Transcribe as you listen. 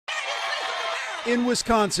In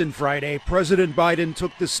Wisconsin Friday, President Biden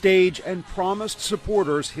took the stage and promised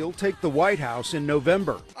supporters he'll take the White House in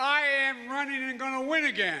November. I am running and going to win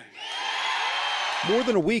again. More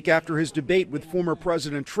than a week after his debate with former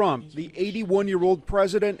President Trump, the 81-year-old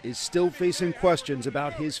president is still facing questions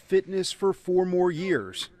about his fitness for 4 more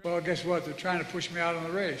years. Well, guess what? They're trying to push me out of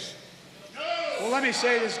the race. Well, let me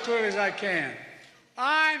say this clearly as I can.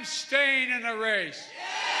 I'm staying in the race.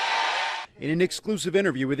 In an exclusive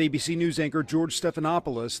interview with ABC News anchor George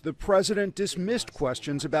Stephanopoulos, the president dismissed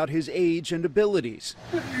questions about his age and abilities.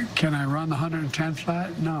 Can I run the 110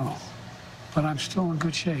 flat? No, but I'm still in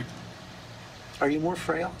good shape. Are you more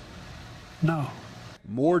frail? No.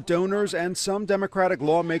 More donors and some Democratic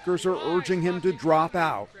lawmakers are urging him to drop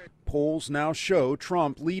out. Polls now show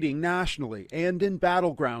Trump leading nationally and in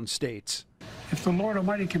battleground states. If the Lord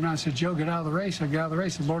Almighty came down and said, Joe, get out of the race, I'll get out of the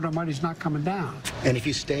race. The Lord Almighty's not coming down. And if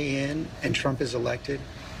you stay in and Trump is elected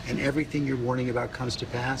and everything you're warning about comes to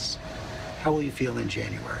pass, how will you feel in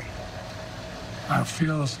January? I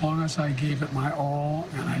feel as long as I gave it my all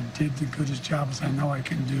and I did the goodest job as I know I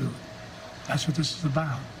can do. That's what this is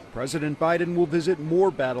about. President Biden will visit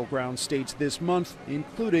more battleground states this month,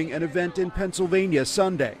 including an event in Pennsylvania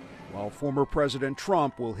Sunday, while former President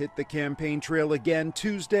Trump will hit the campaign trail again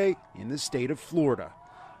Tuesday in the state of Florida.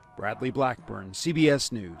 Bradley Blackburn,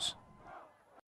 CBS News.